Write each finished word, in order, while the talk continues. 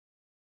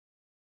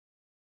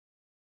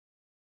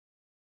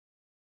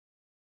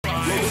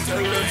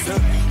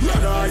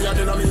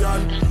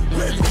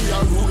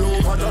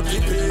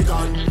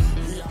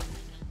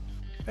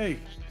Hey,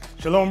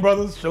 shalom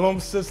brothers, shalom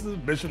sisters,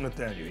 Bishop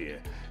Nathaniel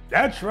here.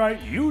 That's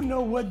right, you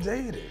know what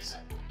day it is.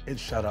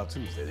 It's Shout Out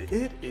Tuesday.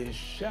 It is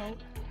Shout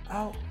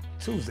Out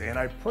Tuesday, and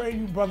I pray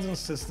you brothers and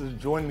sisters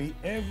join me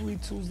every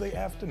Tuesday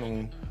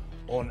afternoon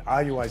on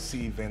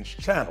IUIC Events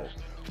channel,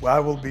 where I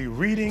will be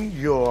reading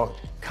your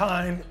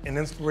kind and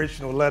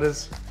inspirational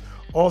letters,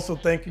 also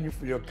thanking you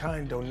for your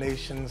kind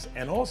donations,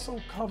 and also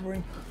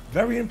covering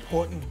very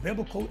important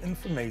biblical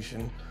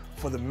information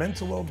for the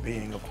mental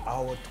well-being of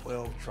our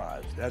 12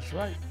 tribes. That's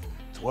right,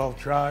 12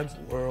 tribes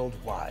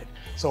worldwide.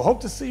 So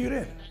hope to see you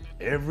then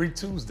every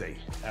Tuesday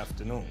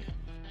afternoon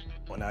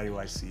on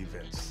IUIC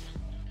Events.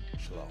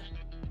 Shalom.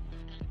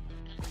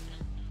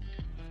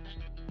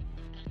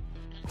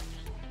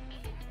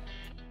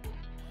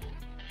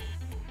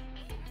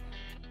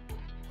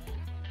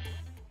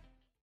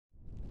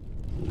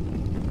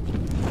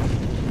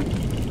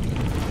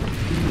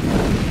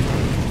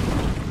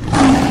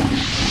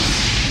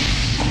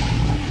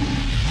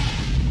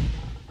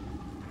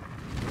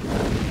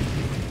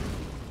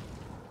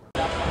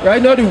 Right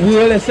now the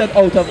world is set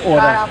out of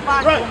order,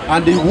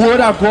 and the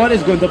word of God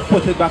is going to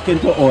put it back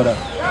into order.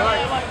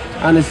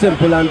 And it's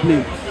simple and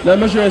plain. Let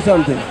me show you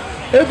something.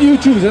 If you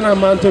choosing a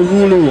man to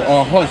rule you,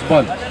 or a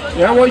husband,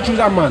 you know why you choose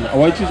a man, or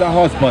why you choose a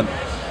husband?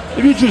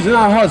 If you choosing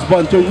a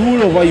husband to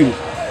rule over you,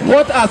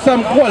 what are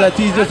some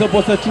qualities you're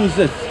supposed to choose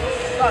this?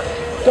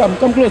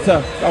 Come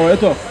closer, I want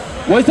to talk.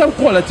 What are some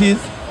qualities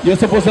you're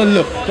supposed to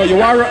look? So you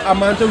want a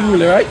man to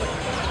rule, right?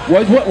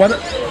 What,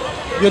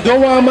 you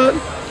don't want a man?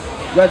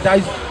 Well, that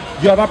is,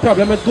 you have a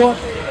problem with God?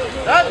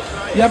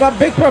 You have a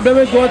big problem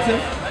with God, sir.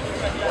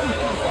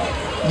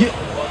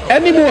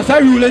 Any more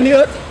are ruling the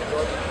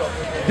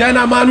earth, then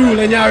a man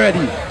ruling you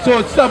already.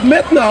 So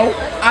submit now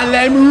and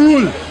let him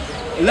rule.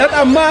 Let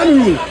a man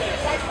rule.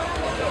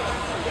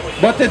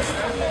 But it's...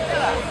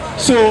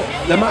 So,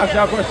 let me ask you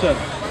a question.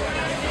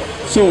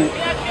 So,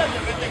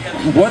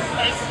 what?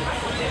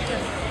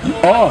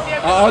 Oh,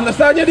 I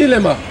understand your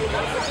dilemma.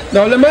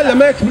 Now let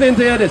me explain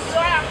to you this.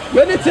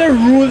 When it says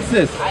rules,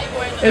 sis,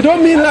 it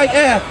don't mean like,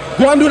 hey,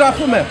 go and do that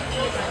for me.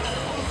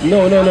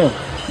 No.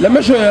 Let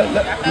me show you.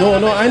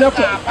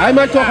 I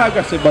might talk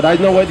aggressive, but I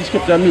know what the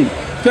scripture means.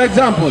 For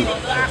example,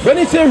 when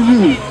it says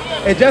rule,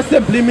 it just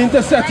simply means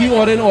to set you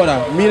order in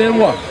order. Meaning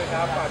what?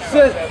 So,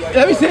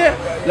 let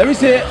me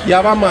say you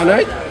have a man,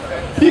 right?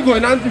 He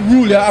going and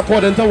rule you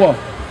according to what?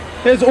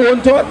 His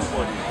own thoughts.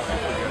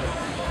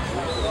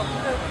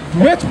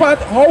 Which part,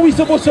 how are we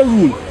supposed to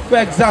rule? For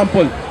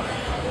example,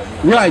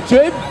 right,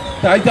 so if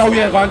that's how we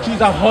are going to choose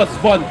a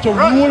husband to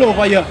rule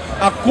over you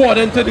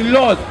according to the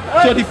laws.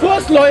 So the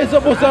first law is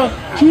supposed to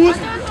choose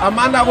a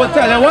man that will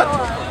tell you what?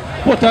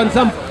 Put on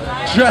some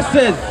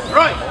dresses.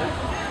 Right.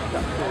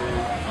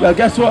 Well,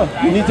 guess what?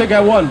 You need to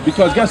get one,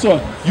 because guess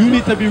what? You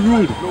need to be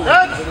ruled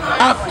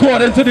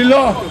according to the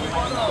law.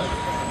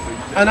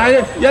 And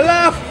you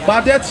laugh,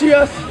 but that's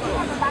serious.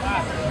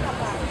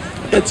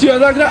 It's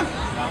serious like that.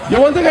 You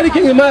want to get the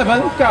kingdom of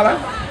heaven, Carla?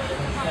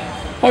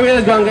 How are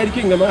you going to get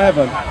the kingdom of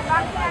heaven?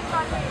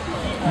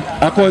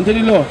 According to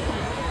the law.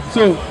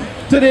 So,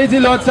 today is the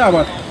Lord's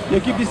Sabbath. You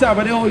keep the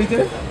Sabbath the holy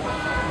day?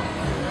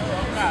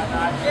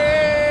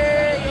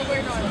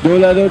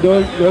 Don't let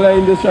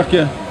him distract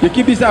you. You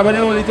keep the Sabbath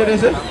the holy today,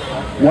 sir?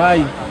 Why?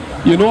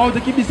 You know how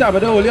to keep the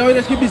Sabbath the holy? How you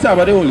just keep the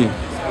Sabbath the holy?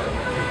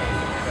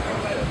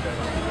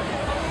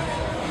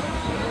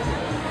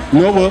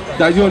 No work,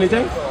 that's the only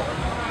thing?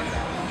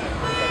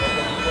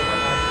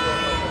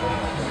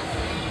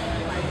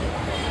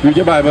 Read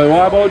your Bible.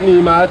 What about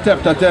Nehemiah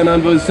chapter 10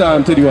 and verse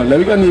 31? Let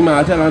me go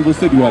Nehemiah 10 and verse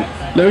 31.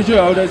 Let me show you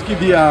how to keep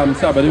the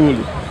Sabbath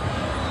holy.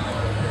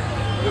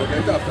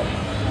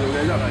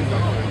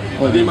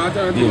 Nehemiah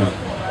 10 and 31.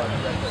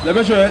 Let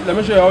me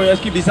show you how you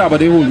keep the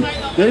Sabbath holy.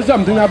 There is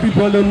something that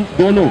people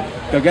don't know.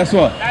 Because guess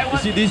what? You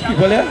see these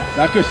people here,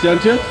 that Christian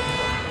church,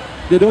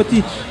 they don't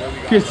teach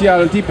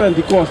Christianity,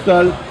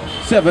 Pentecostal,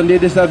 7-day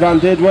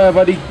disadvantage,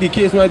 whatever the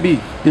case might be.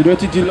 They don't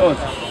teach the laws.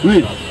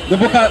 Read. The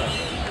book of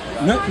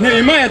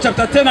Nehemiah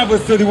chapter 10 and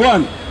verse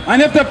 31.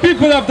 And if the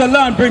people of the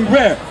land bring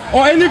bread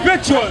or any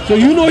victual. So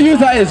you know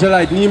you're an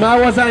Israelite. Nehemiah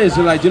was an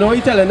Israelite. You know what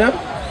he's telling them?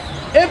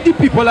 If the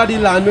people of the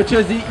land, which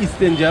is the East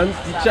Indians,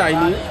 the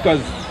Chinese,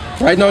 because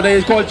right now they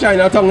is called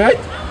Chinatown, right?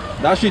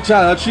 That's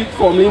Charlotte Street,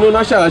 formerly known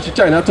as Charlotte Street,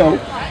 Chinatown.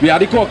 We are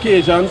the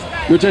Caucasians,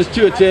 which is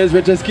churches,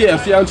 which is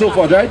KFC and so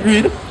forth, right?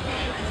 Read.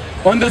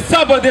 On the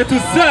Sabbath day to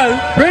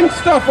sell. Bring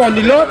stuff on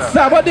the Lord.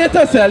 Sabbath day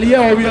to sell. Here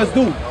what we just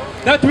do.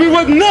 That we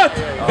would not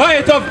buy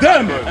it of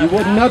them. You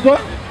would not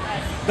what?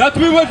 That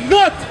we would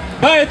not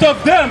buy it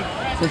of them.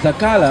 So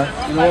Zakala,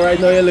 you know right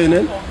now you're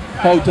learning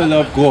how to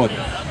love God.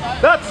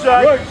 That's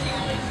right.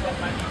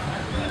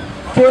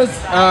 First,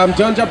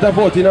 John chapter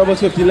 14 verse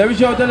 15. Let me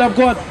show you how to love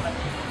God.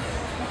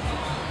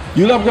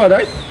 You love God,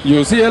 right?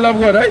 You say you love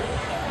God, right?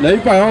 Let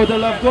me find out how to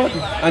love God.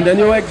 And then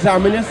you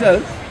examine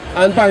yourself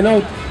and find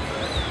out.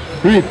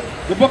 Read.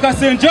 The book of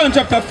St. John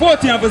chapter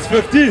 14 verse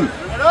 15.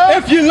 Hello?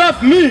 If you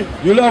love me,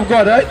 you love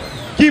God, right?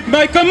 Keep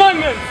my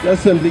commandments.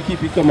 Just simply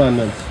keep your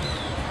commandments.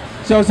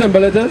 See how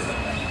simple it is?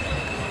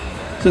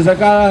 Sister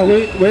Carla,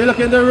 where you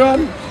looking to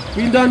run?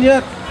 We ain't done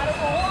yet.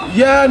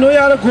 Yeah, I know you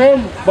had to go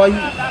home, but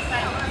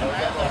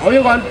how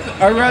you going?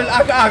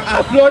 I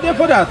applaud you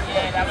for that.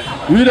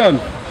 We done.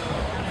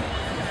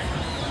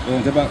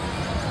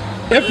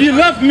 If you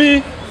love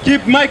me,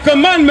 keep my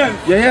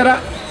commandments. You hear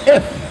that?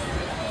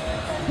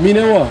 If.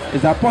 Meaning what?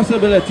 It's a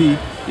possibility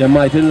you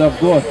might love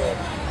God.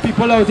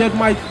 People out there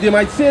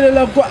might say they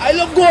love God. I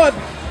love God.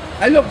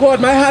 I love God.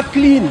 My heart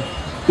clean.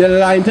 They're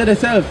lying to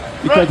themselves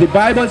because the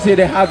Bible says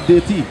they have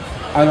dirty.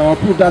 And I'll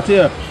prove that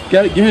here.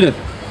 Give me it.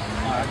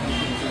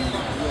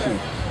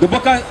 The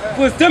book of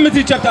 1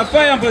 Timothy chapter 5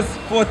 and verse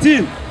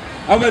 14.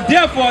 I will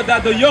therefore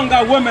that the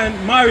younger woman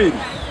married.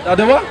 That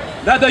the what?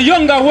 That the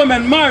younger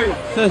woman married.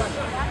 Sis,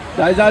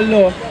 that is a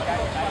law.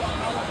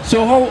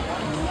 So how?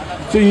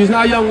 So you're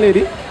not a young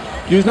lady?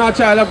 You're not a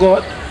child of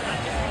God?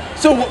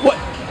 So what?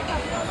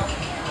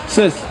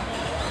 Sis,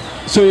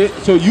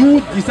 so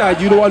you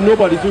decide you don't want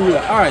nobody to read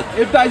it. Alright,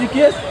 if that's the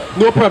case,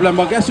 no problem.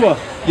 But guess what?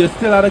 You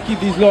still have to keep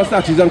these laws,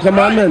 statutes, and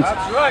commandments.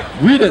 That's right.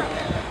 Read it.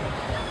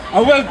 I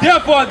will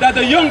therefore that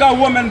the younger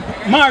woman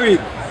married,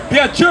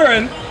 their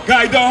children,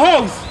 guide the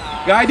house.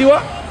 Guide the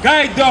what?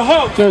 Guide the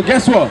house. So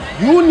guess what?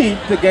 You need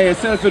to get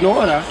yourself in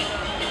order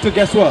to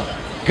guess what?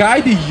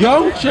 Guide the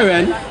young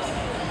children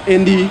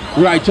in the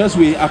righteous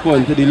way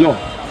according to the law.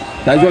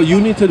 That's what you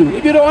need to do.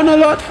 If you don't want a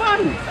Lord,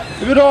 fine.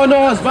 If you don't want a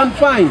husband,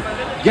 fine.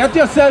 Get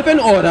yourself in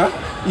order.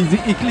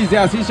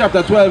 Ecclesiastes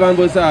chapter 12 and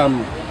verse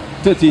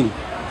 13.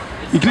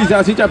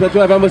 Ecclesiastes chapter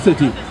 12 and verse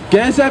 13.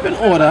 Get yourself in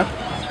order.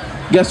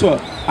 Guess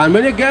what? And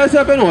when you get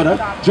yourself in order,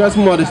 dress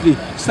modestly.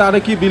 Start to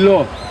keep the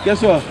law.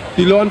 Guess what?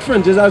 The law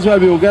infringes as well.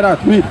 We will get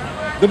that. Read.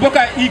 The book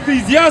of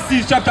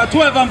Ecclesiastes chapter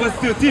 12 and verse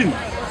 13.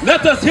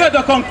 Let us hear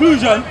the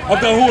conclusion of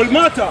the whole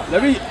matter.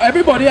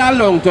 Everybody had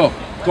long talk.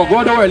 Because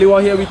God don't really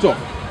want to hear we talk.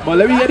 But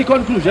let me hear the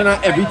conclusion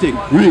of everything.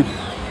 Read.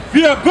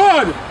 Fear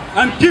God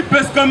and keep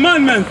His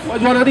commandments.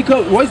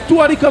 What's two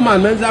of the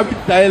commandments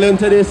that I learned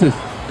today, sis?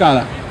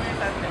 Carla?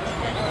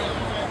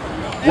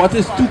 What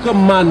is two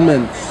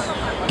commandments?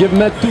 Give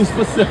me two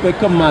specific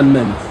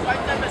commandments.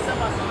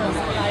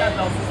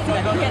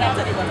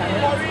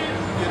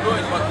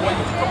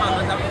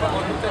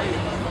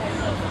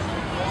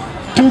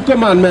 Two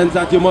commandments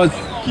that you must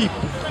keep.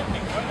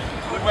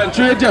 We went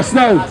through it just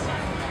now.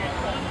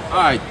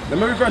 Alright, let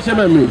me refresh your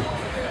memory.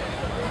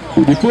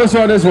 The first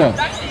one is what?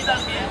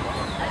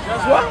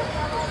 Just what?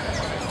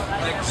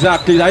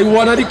 Exactly, that's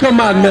one of the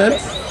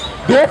commandments.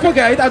 Don't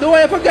forget, I don't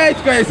want you to forget,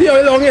 because you see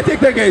how long you take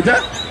to get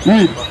it.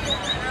 Read.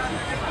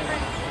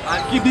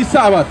 And keep the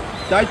Sabbath.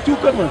 That's two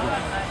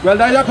commandments. Well,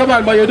 that's a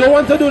command, but you don't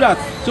want to do that.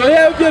 So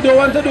here, if you don't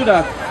want to do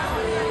that,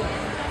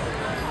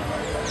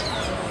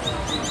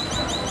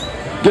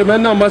 give me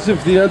numbers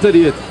 15 and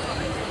 38.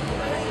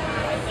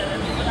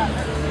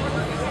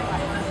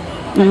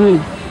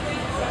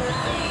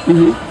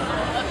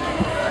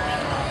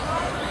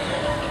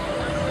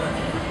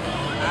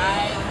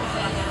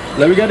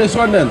 Let me get this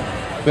one then.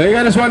 Let me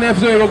get this one here,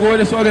 so we'll go with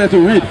this one here to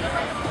read.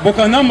 Book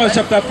of Numbers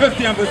chapter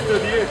 50 and verse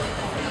 38.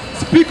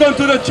 Speak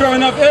unto the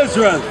children of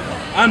Israel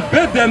and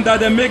bid them that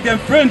they make them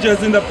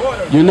fringes in the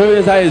borders. You know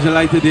it's an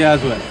Israelite today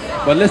as well.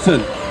 But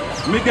listen.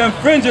 Make them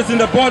fringes in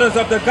the borders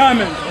of the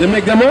garment. They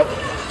make them what?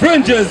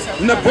 Fringes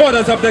in the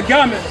borders of the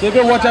garment. So if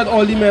you watch out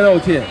all the men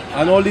out here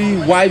and all the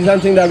wives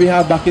and things that we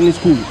have back in the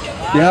school,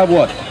 they have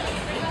what?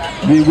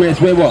 We wear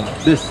what?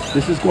 This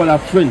is called a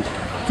fringe.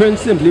 Fringe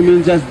simply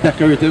means just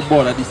decorative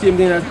border. The same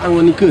thing as hang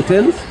on the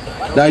curtains.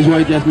 That is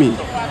what it just means.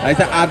 That's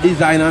the art,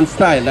 design and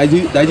style. That's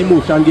the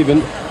motion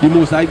given, the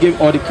most I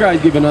give, or the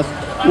Christ giving us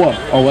what?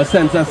 Our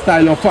sense of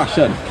style or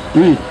fashion.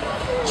 Read.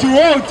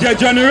 Throughout their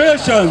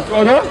generations.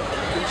 Oh no?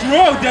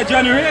 Throughout their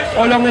generations.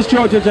 How long is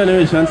throughout your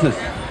generation, sis?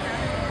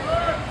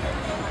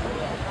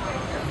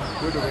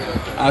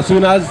 As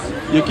soon as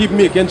you keep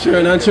making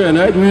churn and churn,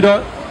 right? Read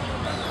on.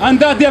 And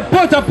that they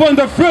put upon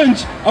the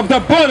fringe of the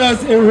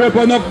borders a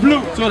ribbon of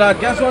blue. So that,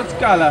 guess what,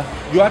 Scala?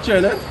 You are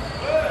churning?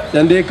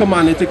 Then they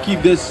commanded to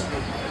keep this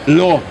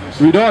law.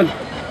 Read on.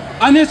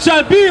 And it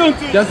shall be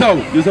unto you. Just now,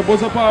 you're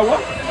supposed to put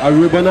what? A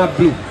ribbon of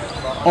blue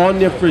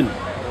on your fringe.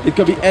 It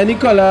could be any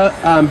color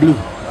and blue.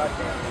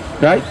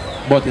 Right?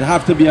 But it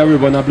have to be a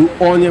ribbon of blue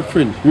on your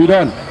fringe. Read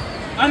on.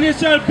 And it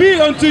shall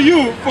be unto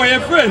you for a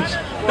fringe.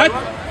 That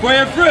for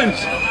a fringe.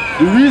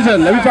 The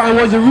reason, let me find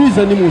what's the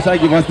reason the Most High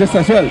give us this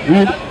as well.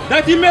 Read.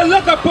 That he may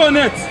look upon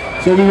it.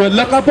 So we will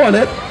look upon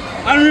it.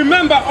 And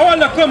remember all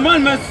the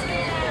commandments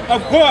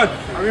of God.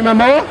 And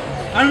remember what?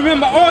 And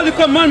remember all the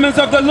commandments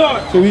of the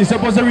Lord. So we're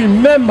supposed to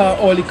remember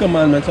all the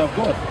commandments of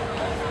God.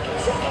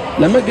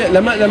 Let me get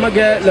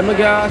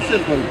a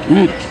simple.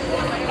 Read.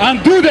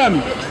 And do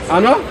them.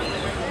 And what?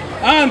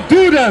 And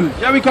do them.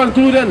 Yeah, we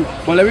concluding.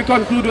 But let me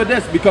conclude with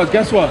this, because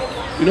guess what?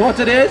 You know what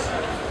it is?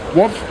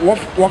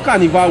 What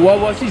carnival,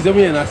 what season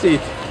we in? I say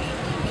it.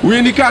 We're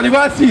in the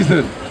carnival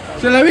season.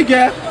 So let me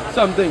get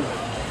something.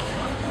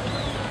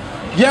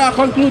 Yeah,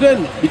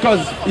 concluding.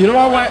 Because you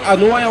know what I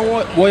know what I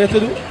want you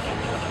to do?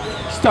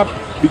 Stop.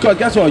 Because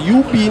guess what?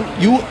 You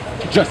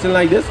dressing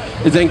like this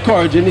is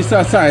encouraging the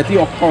society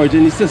or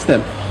encouraging the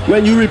system.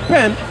 When you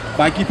repent,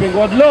 by keeping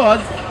God's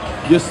laws,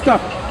 you're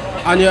stuck.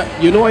 And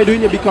you know what you're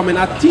doing? You're becoming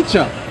a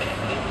teacher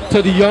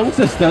to the young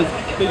sisters,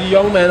 to the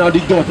young men or the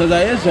daughters of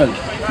Israel.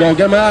 Now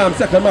get my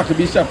 2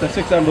 Maccabees chapter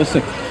 6 and verse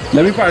 6.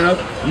 Let me find out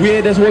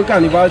where this whole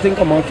carnival thing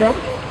come out from.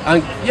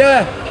 And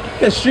yeah,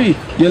 history.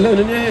 You're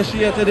learning your history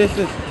here today,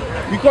 sis.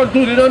 We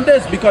concluded on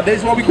this because this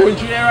is what we're going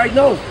through here right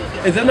now.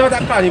 Is it not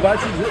a carnival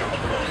season?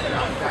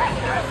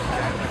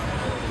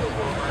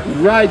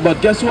 Right,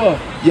 but guess what?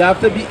 You have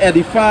to be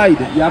edified.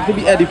 You have to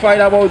be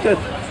edified about it.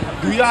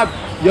 Do you have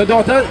your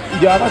daughter? Do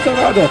you have a son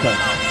or a daughter?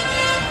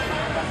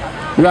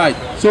 Right,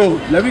 so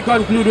let me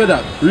conclude with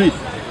that. Read.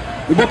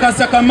 The book of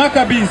 2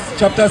 Maccabees,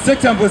 chapter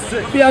 6 and verse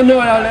 6. Yeah, no,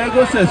 let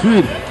go says,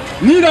 read.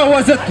 Neither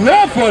was it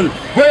lawful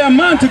for a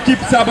man to keep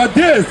Sabbath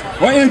days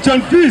or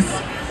ancient feasts,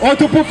 or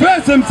to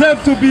profess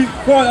himself to be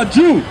called a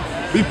Jew.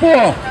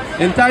 Before,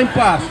 in time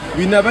past,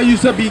 we never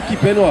used to be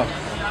keeping what?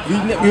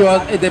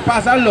 They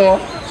passed a law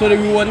so that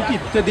we wouldn't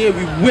keep. Today,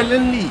 we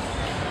willingly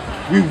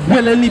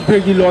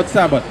break the Lord's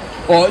Sabbath,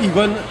 or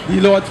even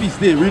the Lord's feast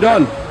day. Read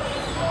on.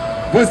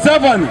 Verse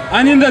 7,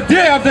 and in the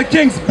day of the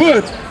king's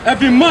birth,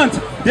 every month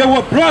they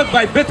were brought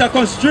by better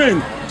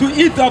constraint to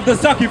eat of the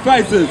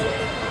sacrifices.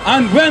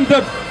 And when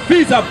the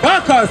feast of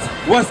Bacchus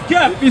was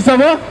kept, Feast of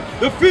what?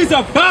 the feast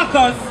of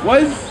Bacchus,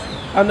 What is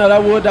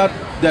another word that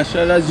the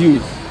shellers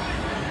use?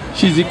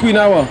 She's the queen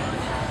of what?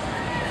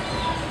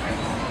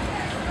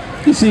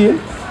 You see it?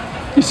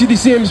 You see the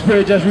same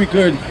spirit just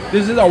recurred.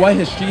 This is our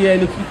history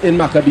here in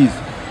Maccabees.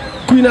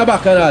 Queen of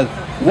Bacchanal.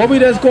 What we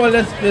just call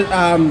this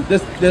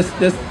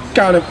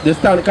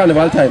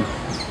carnival time?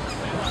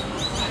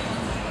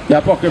 The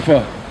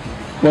Apocrypha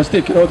was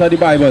taken out of the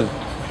Bible.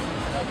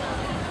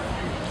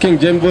 King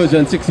James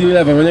Version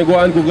 1611. When you go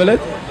and Google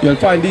it, you'll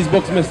find these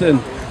books missing.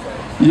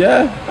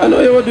 Yeah, I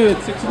know you will do it.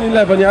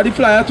 1611. You have the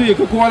flyer too. You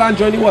can call and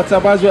join the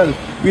WhatsApp as well.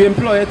 We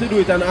employ you to do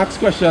it and ask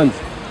questions.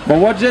 But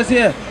watch this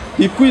here.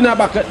 The Queen of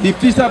Bacchus, the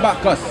Feast of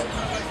Bacchus,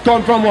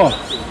 come from what?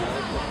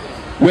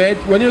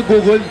 When you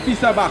Google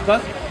Feast of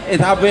Bacchus, it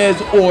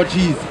has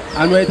orgies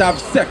and when it have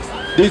sex.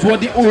 This is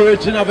what the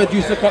origin of it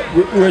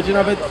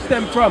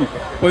stem from.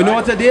 But you know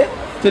what today?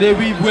 Today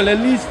we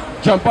willingly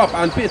jump up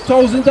and pay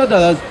thousands of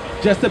dollars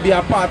just to be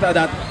a part of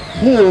that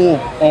whore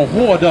or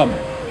whoredom.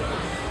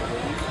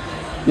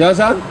 You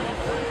understand?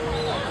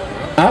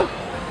 Huh?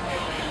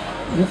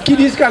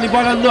 Kiddies carnival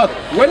or not.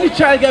 When the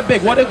child get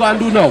big, what they going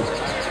to do now?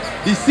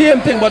 The same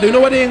thing, but you know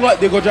what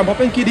they go jump up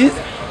in kiddies?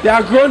 They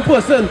are a grown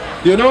person.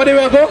 Do you know what they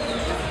will go?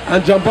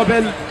 And jump up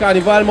in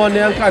Carnival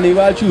Monday and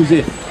Carnival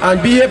Tuesday.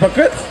 And be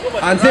hypocrites.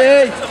 And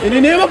say, hey, in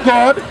the name of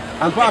God,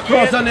 and put a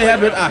cross on their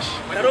head with ash.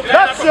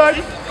 That's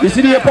right. You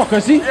see the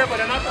hypocrisy?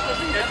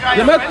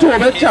 You met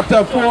Tobit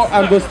chapter 4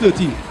 and verse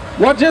 13.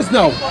 Watch this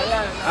now.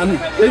 And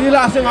this is the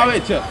last thing I'll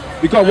wait here.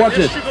 Because watch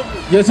this.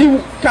 You see,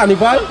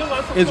 carnival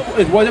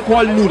is what they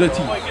call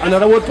nudity.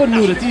 Another word for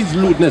nudity is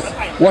lewdness.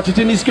 Watch it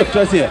in the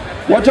scriptures here.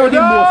 Watch how the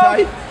Most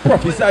High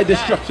prophesy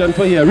destruction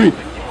for here. Read.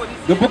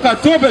 the book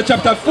of Tobit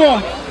chapter 4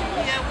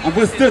 and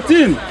verse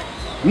 13.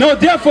 Now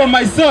therefore,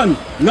 my son,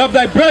 love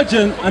thy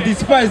brethren and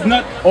despise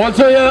not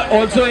Also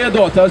your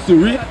daughters to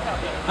read.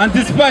 and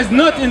despise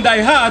not in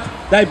thy heart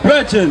thy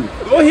brethren.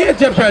 Don't hate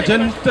your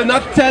brethren to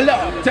not tell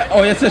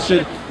or your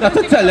sister, not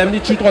to tell them the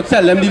truth or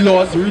tell them the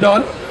laws. Read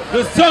on.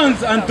 The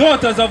sons and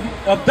daughters of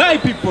thy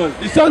people.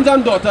 The sons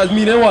and daughters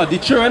meaning what? The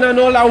children and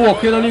all are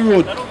walking on the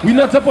road. We're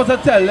not supposed to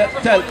tell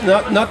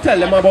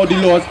them about the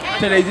laws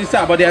till it's the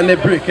Sabbath and they're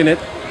breaking it.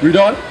 Read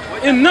on.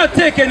 In not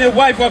taking a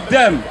wife of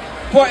them,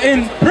 for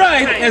in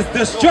pride is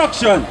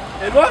destruction.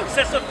 In what?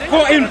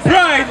 For in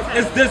pride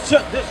is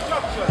destruction.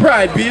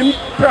 Pride, being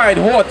pride,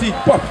 haughty,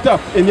 puffed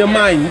up in your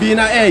mind, being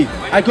a hey,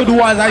 I could do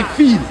as I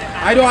feel.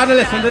 I don't have to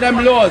listen to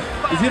them laws.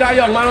 You see that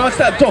young man who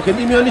start talking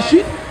to me on the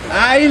street?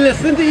 I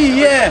listen to you,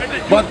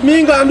 yeah. But me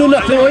ain't gonna do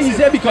nothing what he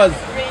say because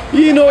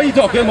he know what he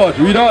talking about.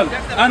 Read on.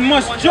 And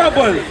much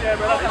trouble.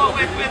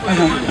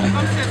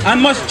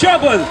 And much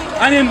trouble.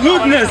 And in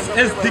lewdness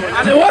is the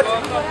And what?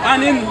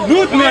 and in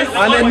lewdness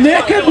And the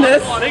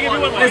nakedness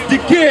is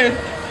decayed.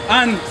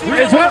 And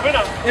is what?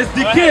 is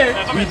decayed.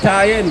 We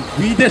dying,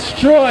 we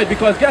destroyed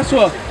because guess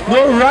what?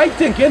 No right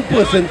thinking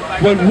person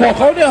will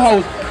walk out their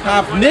house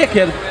half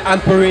naked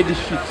and parade the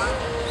streets.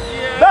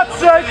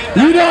 That's right.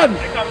 Read on.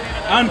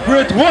 And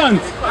great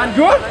want. And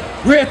what?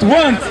 Great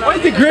want. What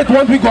is the great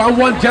one we go and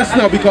want just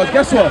now? Because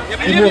guess what?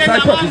 The Most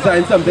High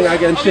prophesying something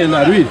against Shane.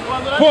 Read.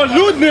 For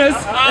lewdness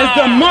is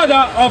the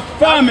mother of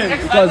famine.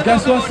 Because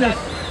guess what says?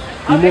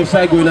 The Most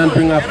High going and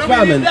bring a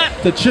famine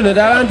to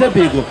Trinidad and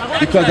Tobago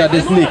because of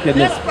this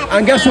nakedness.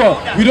 And guess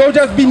what? We don't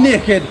just be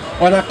naked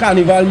on a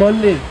Carnival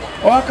Monday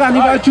or a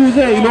Carnival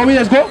Tuesday. You know we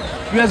just go?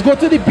 We just go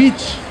to the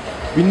beach.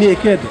 We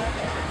naked.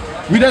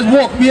 We just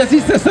walk. We just see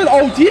sisters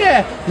out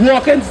here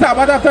walking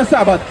Sabbath after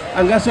Sabbath.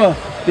 And guess what?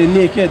 They're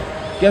naked.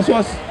 Guess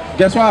what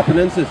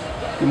happening, sis?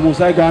 The Most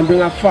High going and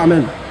bring a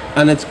famine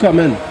and it's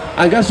coming.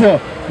 And guess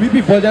what? We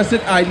people just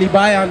sit idly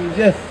by and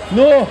say,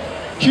 no,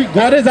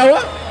 God is our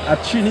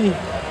Trini.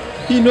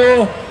 He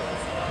know.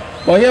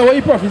 But here what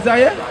he prophesy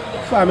here?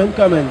 Famine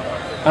coming.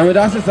 And with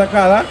that sister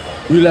Carla,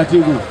 we let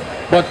you go.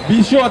 But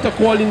be sure to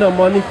call in the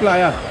money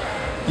flyer.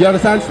 You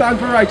understand? Stand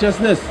for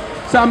righteousness.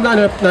 Psalm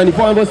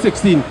 94 and verse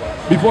 16.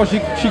 Before she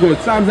goes,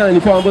 Psalm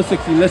 94 and verse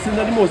 16. Listen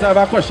to the Most. I have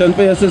a question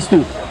for you, sis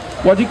too.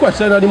 What the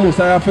question of the Most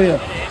I have for you?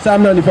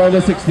 Psalm 94 and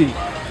verse 16.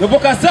 The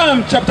book of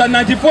Psalm chapter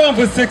 94 and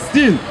verse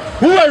 16.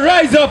 Who will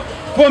rise up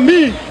for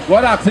me?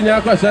 What asking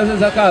your question,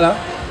 Sister Carla?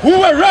 Who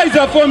will rise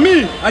up for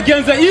me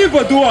against the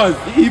evildoers?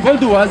 The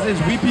evildoers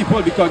is we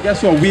people, because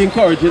guess what? We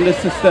encourage in the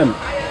system.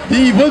 The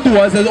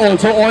evildoers is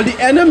also all the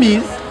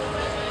enemies,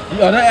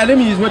 the other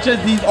enemies, which is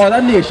these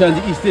other nations,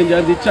 the East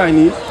Indians, the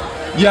Chinese.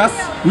 Yes,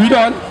 read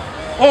on.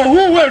 Or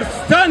who will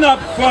stand up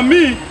for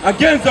me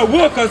against the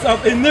workers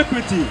of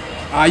iniquity?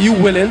 Are you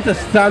willing to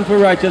stand for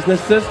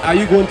righteousness, sis? Are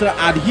you going to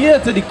adhere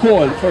to the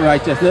call for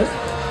righteousness?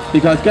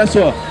 Because guess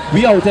what?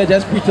 We out there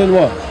just preaching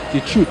what?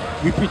 The truth.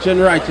 We preaching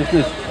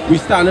righteousness. We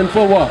standing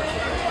for what?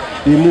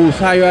 The Most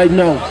High right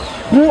now.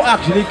 Who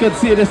actually could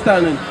say they're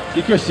standing?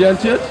 The Christian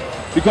church?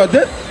 Because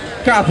this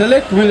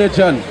Catholic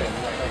religion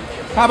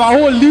have a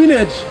whole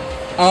lineage,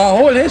 a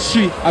whole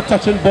history of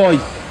touching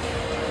boys.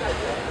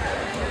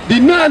 The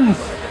nuns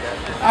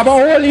have a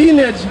whole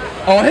lineage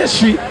or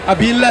history of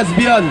being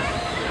lesbians.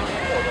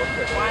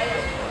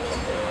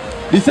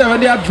 The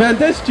Seventh-day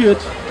Adventist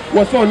Church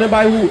was founded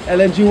by who?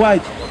 Ellen G.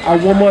 White, a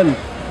woman.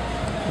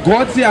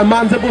 God say a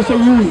man's supposed to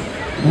rule.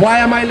 Why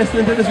am I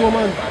listening to this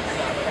woman?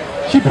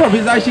 She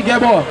prophesied she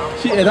gave her.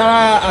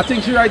 I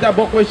think she wrote a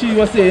book where she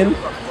was saying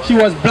she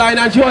was blind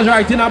and she was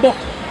writing a book.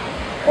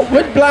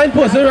 Which blind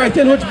person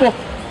writing which book?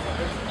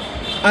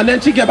 And then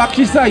she get back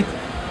to sight.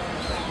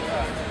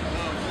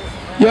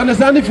 You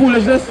understand the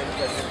foolishness?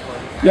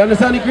 You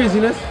understand the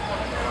craziness?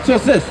 So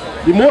sis,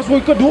 the most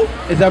we could do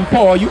is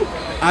empower you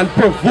and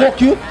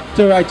provoke you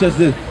to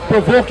righteousness.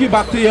 Provoke you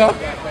back to your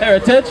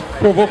heritage.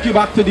 Provoke you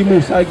back to the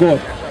Most High God.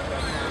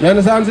 You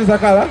understand, Sister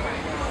Carla?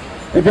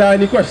 If you have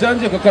any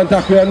questions, you can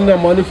contact me on the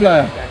money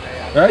flyer.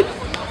 Right?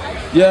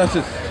 Yes,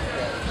 sis.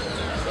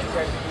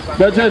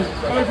 Brethren,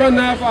 come from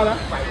there, Father.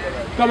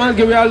 Come and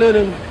give me a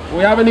learning.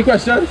 We have any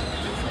questions?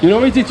 You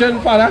know we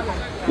teaching, Father?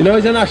 You know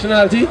it's your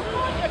nationality?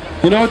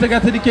 You know how to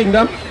get to the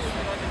kingdom?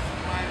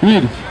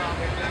 Read.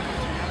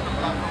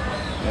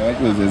 Yeah, what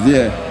was this?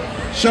 Yeah.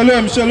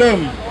 Shalom,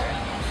 shalom.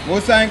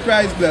 Most High in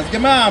Christ bless.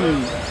 Give me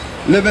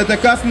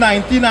Leviticus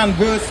 19 and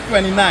verse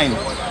 29.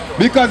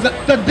 Because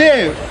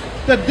today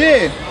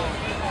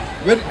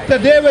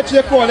which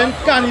you're calling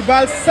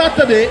Carnival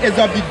Saturday is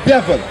of the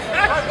devil.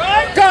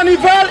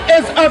 Carnival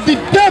is of the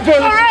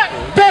devil,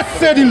 thus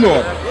said the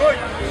Lord.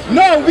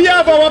 Now we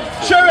have our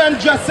children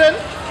dressing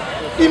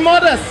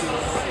immodest.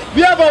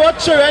 We have our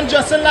children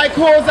dressing like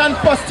hoes and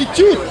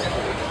prostitutes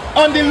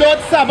on the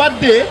Lord's Sabbath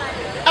day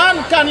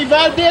and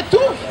Carnival day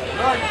too.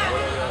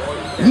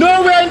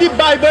 Nowhere in the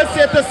Bible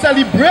says to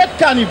celebrate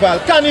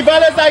Carnival. Carnival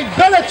is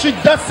idolatry,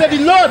 thus said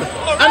the Lord.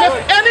 And if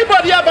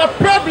anybody have a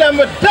problem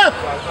with that,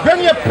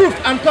 bring your proof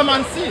and come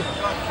and see.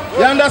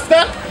 You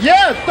understand?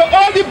 Yeah, to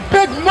all the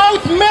big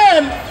mouth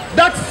men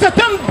that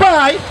sitting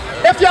by,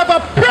 if you have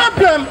a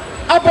problem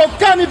about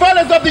Carnival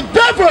is of the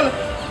devil,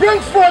 bring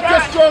forth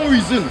a strong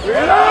reason.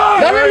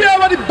 Let me hear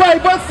what the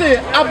Bible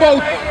say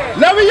about,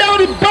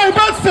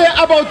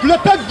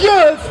 little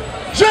girls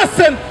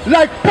dressing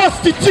like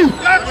prostitutes.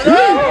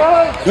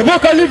 The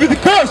book of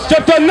Leviticus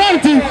chapter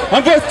 19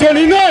 and verse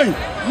 29.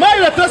 My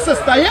little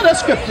sister, hear the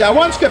scripture.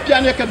 One scripture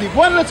and you can leave.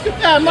 One little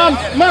scripture, moms.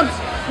 One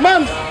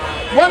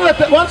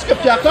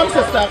scripture. Come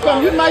sister,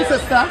 come. You my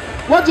sister.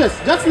 Watch this.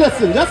 Just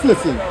listen.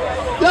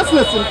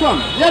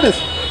 Come. Hear this.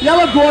 Hear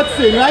what God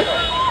saying, right?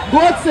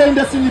 God saying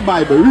this in the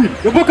Bible. Read.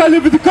 The book of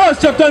Leviticus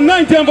chapter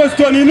 19 and verse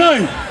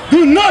 29.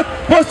 Do not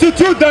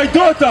prostitute thy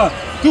daughter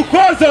to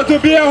cause her to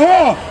be a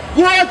whore.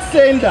 God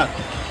saying that.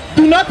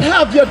 Do not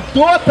have your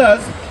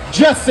daughters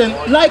dressing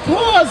like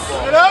whores.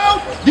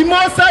 The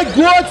Most High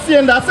God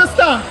saying that.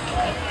 Sister,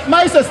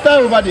 my sister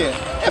over there,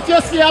 if you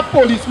see a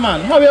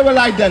policeman, how you will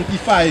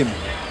identify him?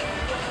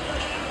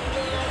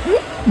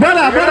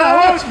 Brother,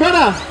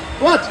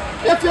 watch.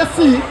 If you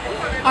see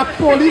a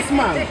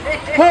policeman,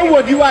 how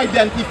would you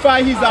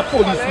identify he's a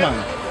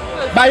policeman?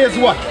 By his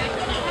what?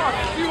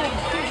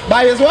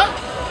 By his what?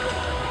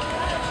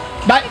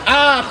 By,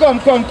 come.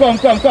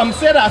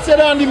 Say that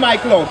on the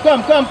mic, Lord.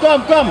 Come.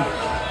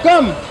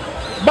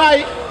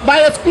 By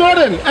his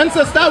clothing. And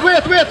sister,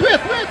 wait.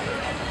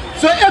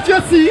 So if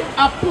you see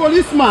a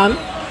policeman,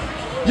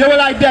 you will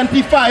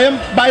identify him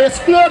by his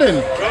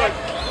clothing.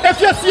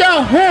 If you see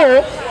a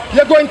whore,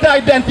 you're going to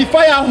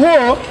identify a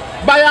whore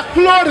by her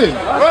clothing.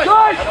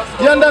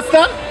 You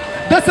understand?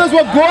 This is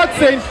what God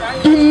says.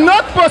 Do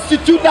not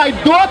prostitute thy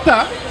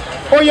daughter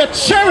or your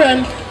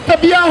children to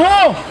be a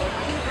whore.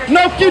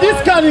 Now,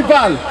 kiddies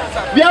carnival,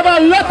 we have a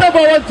lot of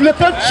our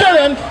little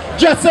children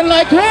dressing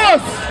like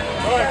whores.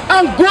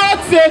 And God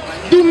said,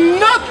 do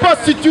not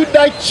prostitute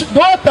thy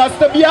daughters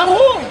to be a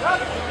whore.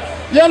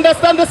 You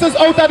understand? This is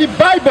out of the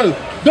Bible.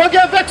 Don't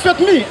get vexed with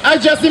me. I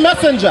just the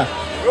messenger.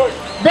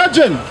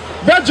 Virgin,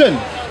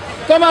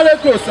 come a little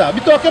closer.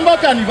 We're talking about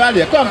carnival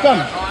here. Come.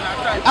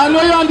 I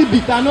know you're on the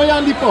beat. I know you're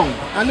on the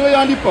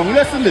pong.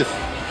 Listen this.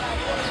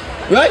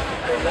 Right?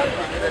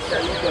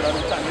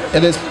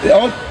 It is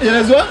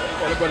what?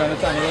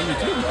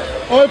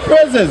 All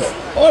praises.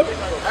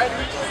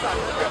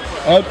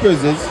 All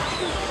praises.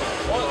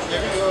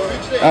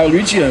 I'll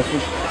reach here.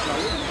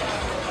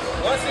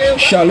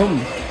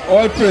 Shalom.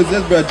 All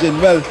praises,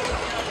 brethren. Well,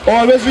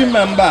 always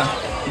remember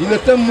the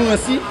little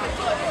mercy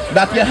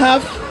that you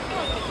have.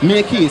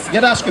 Make haste.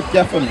 Get that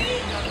scripture for me.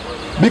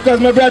 Because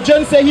my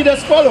brethren say he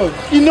just followed.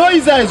 He knows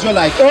he's an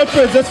Israelite. All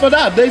praises for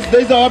that.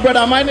 There's our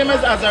brother. My name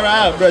is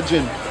Azariah,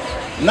 brethren.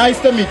 Nice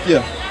to meet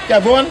you.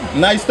 Kevin,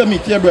 nice to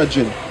meet you,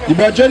 brethren. The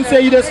brethren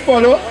say he just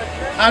follow,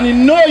 and he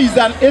knows he's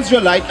an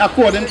Israelite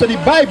according to the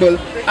Bible,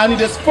 and he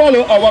just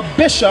follow our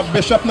bishop,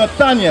 Bishop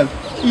Nathaniel.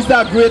 He's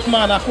a great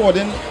man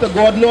according to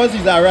God's laws.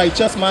 He's a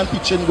righteous man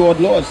teaching God's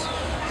laws.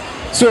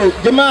 So,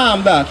 give me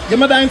that. Give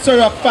me that in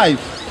Sirach 5.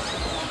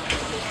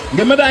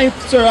 Give me that in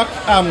Sirach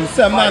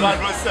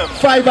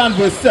 5 and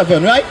verse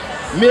 7, right?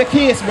 Make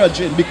haste,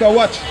 brethren, because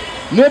watch,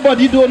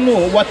 nobody don't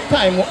know what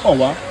time or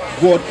hour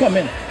God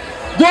coming.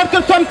 God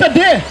could come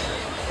today.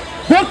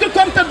 God could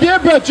come today,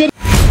 brethren.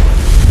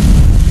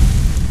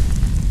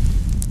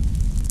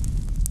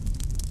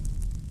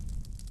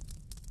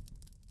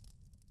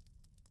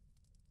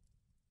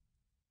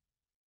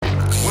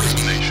 What is a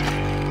nation?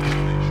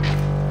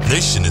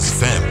 Nation is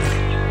family.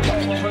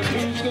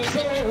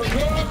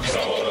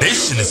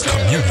 Nation is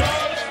community.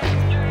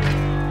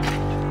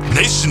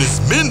 Nation is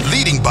men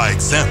leading by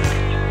example.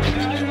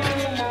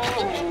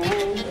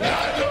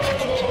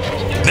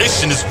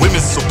 Nation is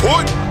women's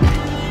support.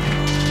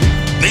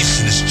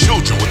 Nation is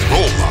children with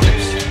role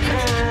models.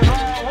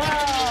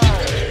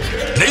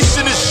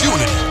 Nation is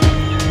unity.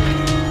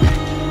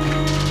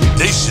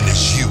 Nation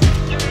is you.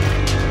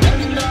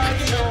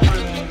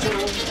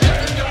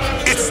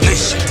 It's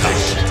nation time.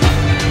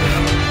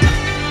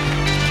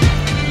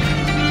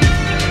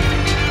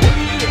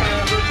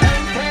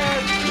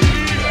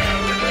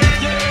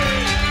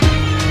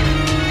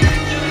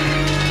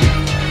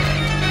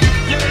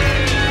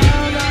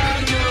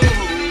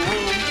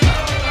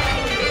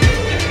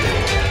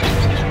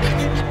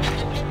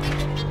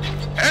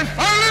 And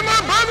finally, my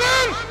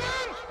brethren,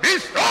 be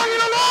strong in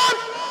the Lord.